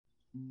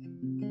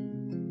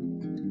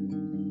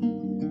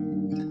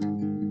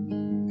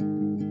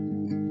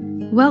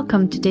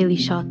Welcome to Daily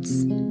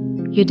Shots,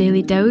 your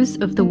daily dose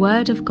of the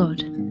Word of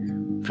God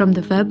from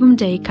the Verbum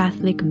Dei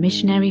Catholic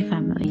Missionary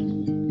Family.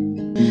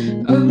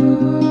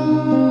 Oh,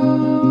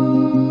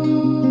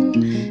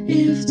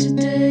 if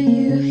today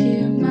you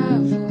hear my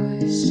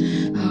voice,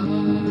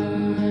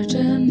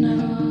 harden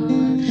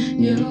not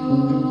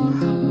your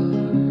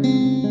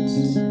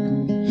hearts,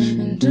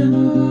 and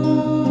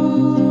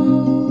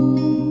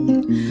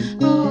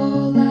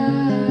all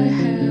I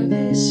have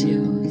is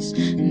yours,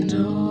 and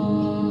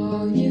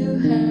all you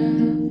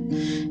have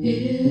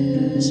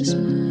is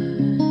mine.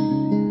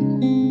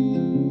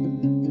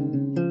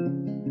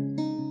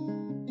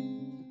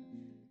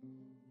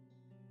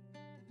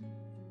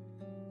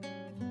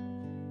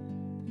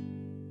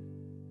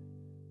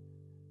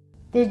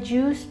 The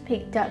Jews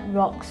picked up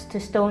rocks to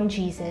stone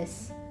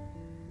Jesus.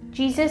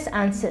 Jesus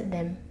answered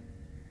them,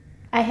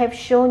 "I have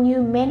shown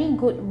you many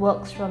good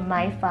works from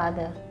my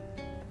Father.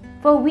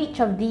 For which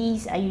of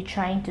these are you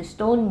trying to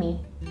stone me?"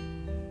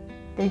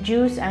 The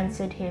Jews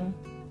answered him,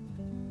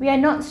 "We are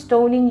not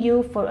stoning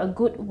you for a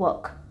good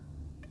work,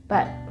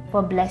 but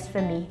for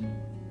blasphemy.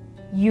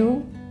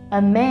 You,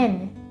 a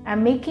man, are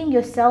making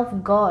yourself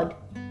God."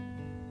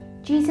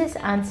 Jesus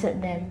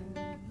answered them,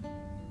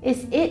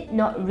 "Is it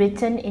not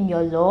written in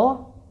your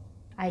law?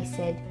 I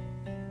said,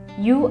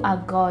 you are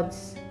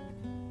gods.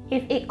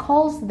 If it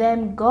calls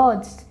them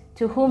gods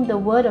to whom the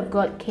word of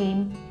God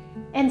came,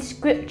 and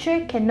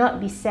scripture cannot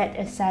be set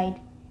aside,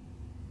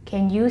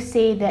 can you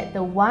say that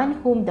the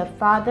one whom the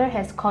Father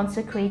has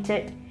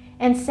consecrated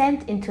and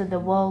sent into the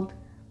world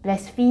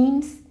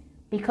blasphemes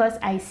because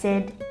I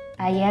said,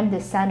 I am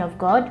the Son of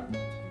God?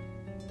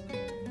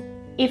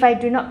 If I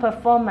do not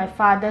perform my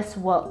Father's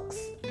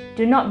works,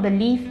 do not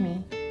believe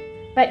me.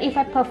 But if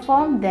I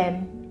perform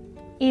them,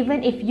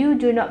 even if you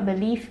do not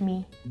believe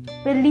me,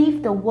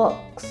 believe the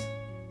works,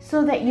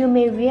 so that you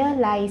may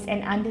realize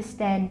and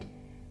understand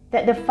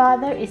that the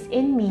Father is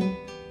in me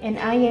and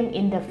I am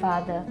in the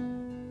Father."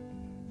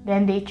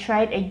 Then they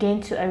tried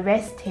again to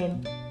arrest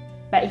him,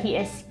 but he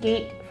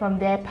escaped from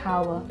their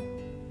power.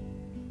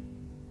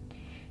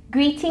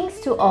 Greetings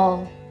to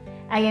all.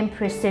 I am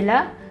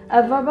Priscilla,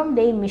 a Verbum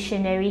Dei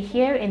missionary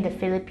here in the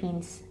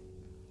Philippines.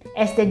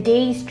 As the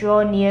days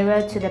draw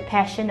nearer to the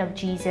Passion of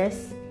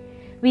Jesus,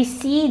 we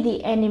see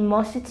the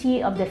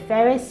animosity of the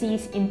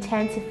Pharisees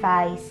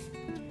intensifies,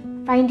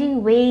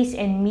 finding ways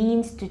and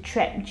means to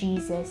trap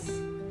Jesus,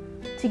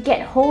 to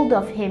get hold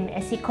of him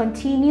as he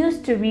continues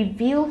to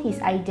reveal his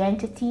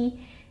identity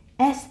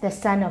as the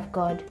Son of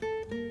God,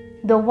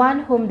 the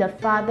one whom the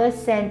Father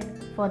sent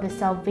for the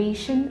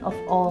salvation of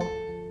all.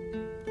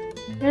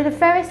 Now, the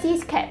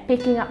Pharisees kept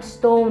picking up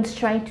stones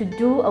trying to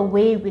do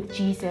away with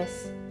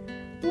Jesus,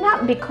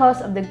 not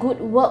because of the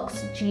good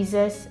works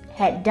Jesus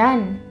had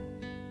done,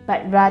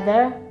 but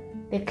rather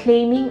the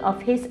claiming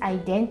of his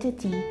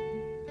identity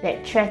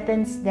that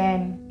threatens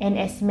them, and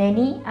as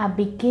many are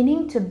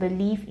beginning to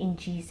believe in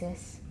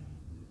Jesus.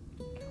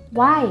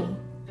 Why?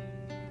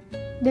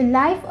 The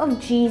life of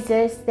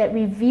Jesus that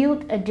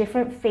revealed a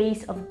different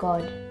face of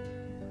God,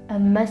 a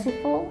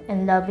merciful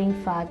and loving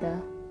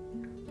Father,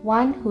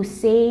 one who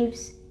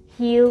saves,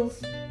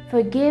 heals,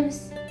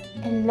 forgives,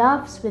 and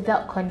loves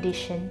without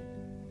condition.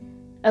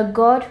 A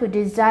God who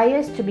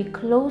desires to be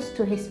close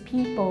to his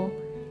people,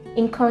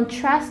 in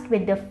contrast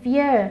with the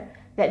fear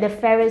that the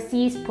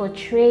Pharisees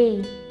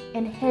portray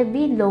and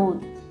heavy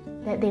load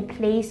that they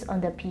place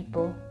on the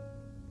people.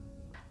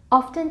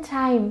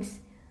 Oftentimes,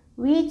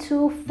 we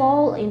too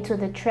fall into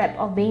the trap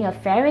of being a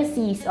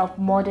Pharisees of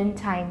modern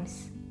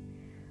times.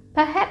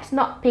 Perhaps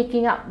not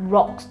picking up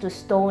rocks to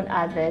stone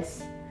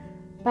others,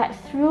 but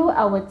through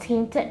our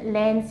tainted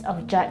lens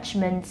of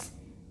judgments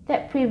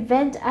that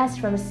prevent us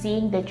from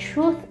seeing the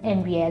truth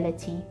and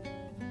reality.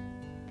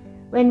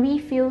 When we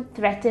feel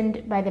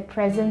threatened by the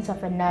presence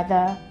of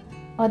another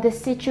or the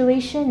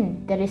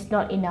situation that is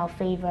not in our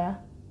favor,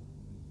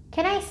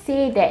 can I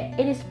say that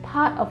it is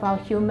part of our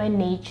human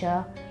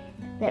nature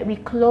that we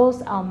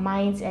close our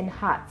minds and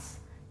hearts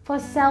for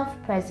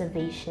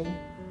self-preservation?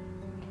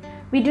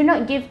 We do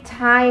not give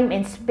time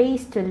and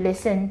space to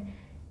listen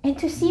and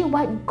to see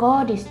what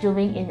God is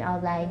doing in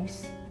our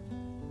lives.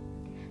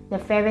 The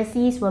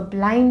Pharisees were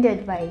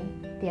blinded by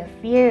their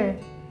fear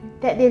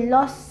that they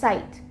lost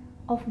sight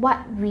of what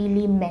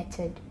really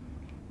mattered.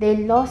 They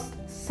lost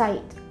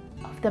sight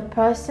of the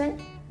person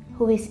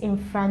who is in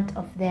front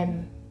of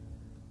them.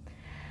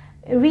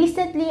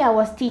 Recently, I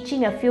was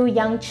teaching a few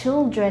young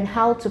children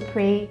how to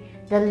pray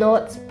the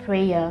Lord's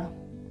Prayer.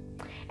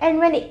 And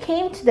when it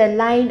came to the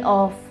line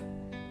of,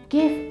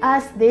 "Give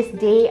us this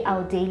day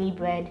our daily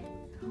bread,"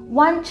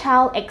 one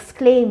child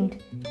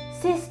exclaimed,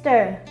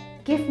 "Sister,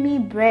 give me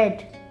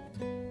bread."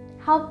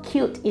 How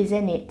cute,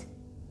 isn't it?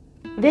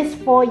 This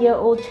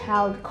 4-year-old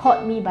child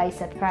caught me by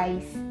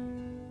surprise.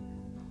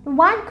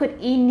 One could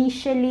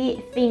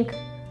initially think,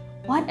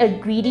 what a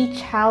greedy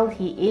child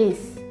he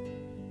is.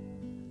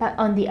 But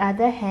on the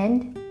other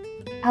hand,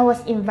 I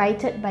was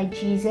invited by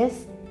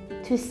Jesus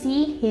to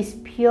see his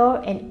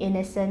pure and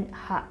innocent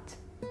heart,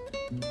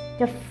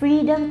 the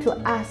freedom to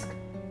ask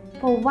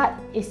for what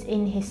is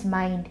in his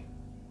mind,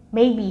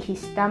 maybe his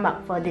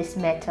stomach for this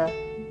matter.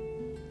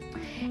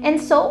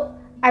 And so,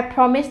 I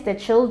promised the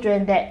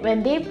children that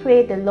when they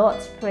pray the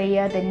Lord's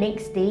Prayer the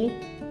next day,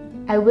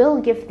 I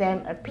will give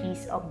them a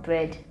piece of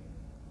bread.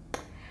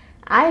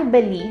 I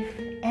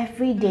believe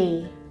every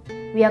day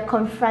we are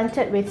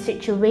confronted with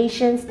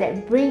situations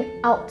that bring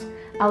out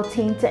our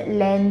tainted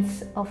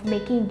lens of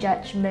making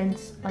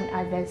judgments on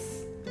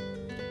others.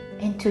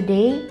 And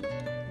today,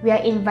 we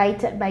are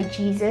invited by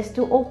Jesus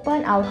to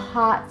open our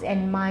hearts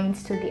and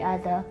minds to the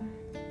other,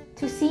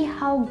 to see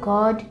how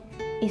God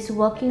is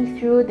working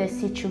through the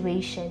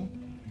situation,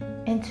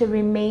 and to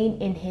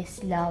remain in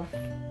his love,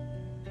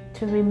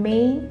 to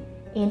remain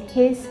in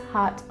his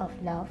heart of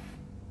love.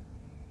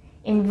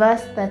 In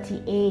verse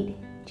 38,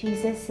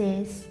 Jesus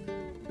says,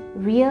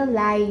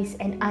 "Realize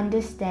and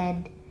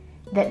understand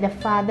that the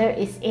Father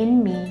is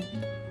in me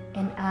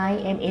and I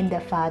am in the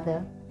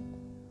Father."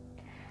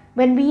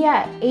 When we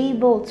are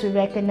able to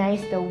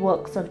recognize the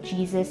works of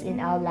Jesus in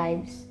our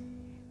lives,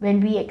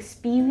 when we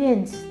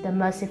experience the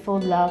merciful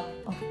love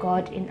of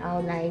God in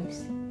our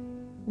lives,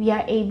 we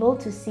are able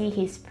to see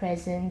his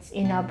presence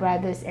in our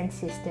brothers and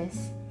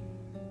sisters,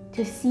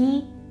 to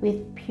see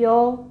with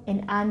pure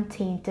and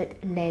untainted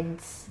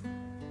lens,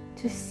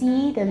 to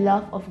see the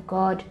love of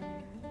God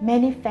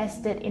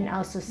manifested in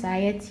our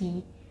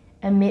society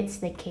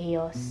amidst the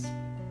chaos.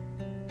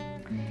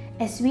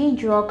 As we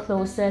draw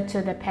closer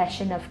to the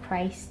Passion of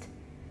Christ,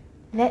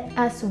 let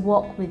us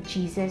walk with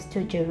Jesus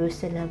to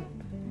Jerusalem,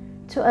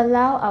 to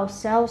allow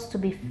ourselves to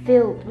be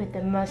filled with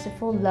the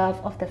merciful love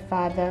of the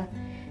Father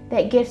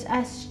that gives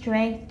us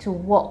strength to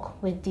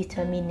walk with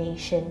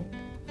determination.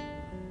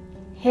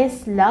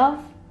 His love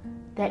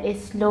that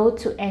is slow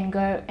to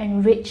anger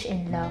and rich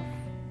in love.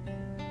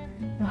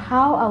 Now,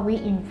 how are we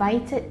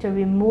invited to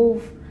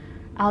remove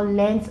our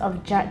lens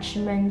of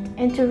judgment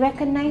and to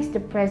recognize the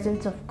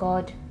presence of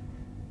God?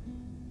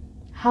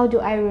 How do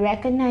I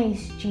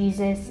recognize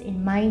Jesus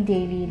in my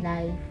daily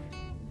life?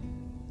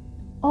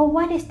 Or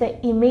what is the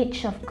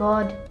image of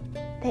God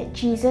that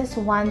Jesus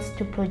wants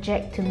to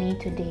project to me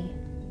today?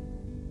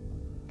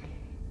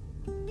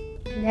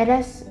 Let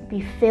us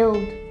be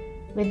filled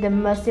with the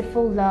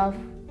merciful love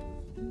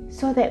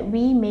so that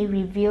we may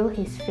reveal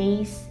his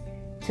face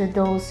to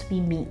those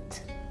we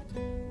meet.